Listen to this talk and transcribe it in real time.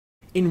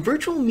In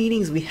virtual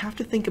meetings, we have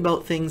to think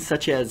about things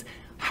such as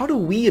how do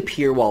we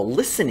appear while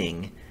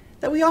listening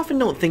that we often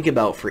don't think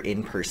about for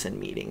in-person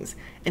meetings.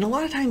 And a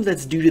lot of times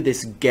that's due to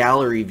this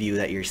gallery view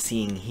that you're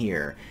seeing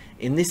here.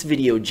 In this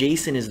video,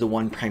 Jason is the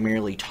one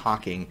primarily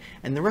talking,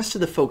 and the rest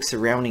of the folks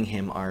surrounding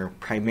him are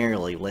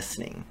primarily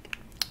listening.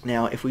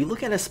 Now, if we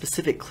look at a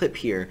specific clip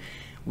here,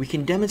 we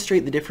can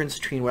demonstrate the difference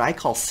between what I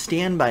call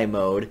standby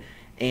mode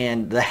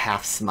and the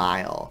half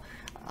smile.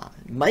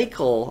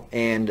 Michael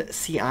and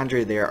C.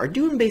 Andre there are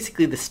doing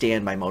basically the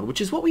standby mode,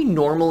 which is what we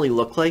normally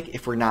look like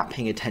if we're not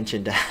paying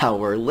attention to how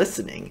we're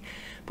listening.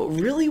 But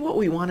really what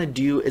we want to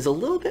do is a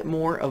little bit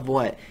more of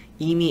what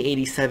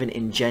Emi87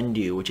 and Jen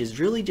do, which is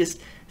really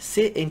just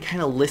sit and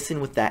kind of listen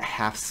with that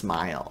half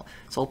smile.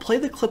 So I'll play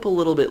the clip a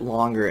little bit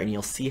longer and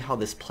you'll see how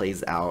this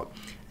plays out.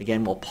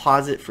 Again, we'll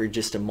pause it for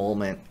just a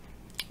moment.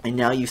 And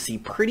now you see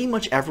pretty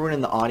much everyone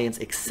in the audience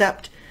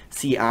except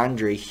C.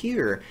 Andre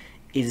here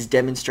is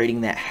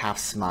demonstrating that half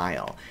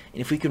smile.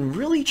 And if we can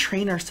really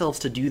train ourselves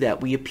to do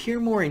that, we appear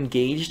more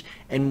engaged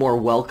and more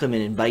welcome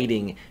and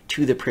inviting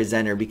to the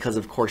presenter because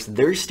of course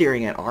they're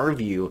staring at our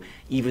view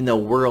even though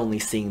we're only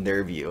seeing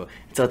their view.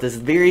 So at this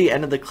very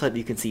end of the clip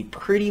you can see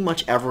pretty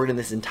much everyone in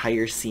this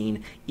entire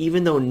scene,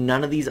 even though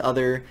none of these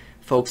other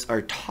folks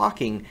are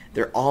talking,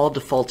 they're all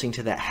defaulting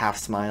to that half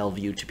smile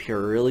view to appear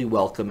really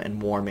welcome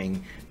and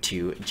warming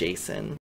to Jason.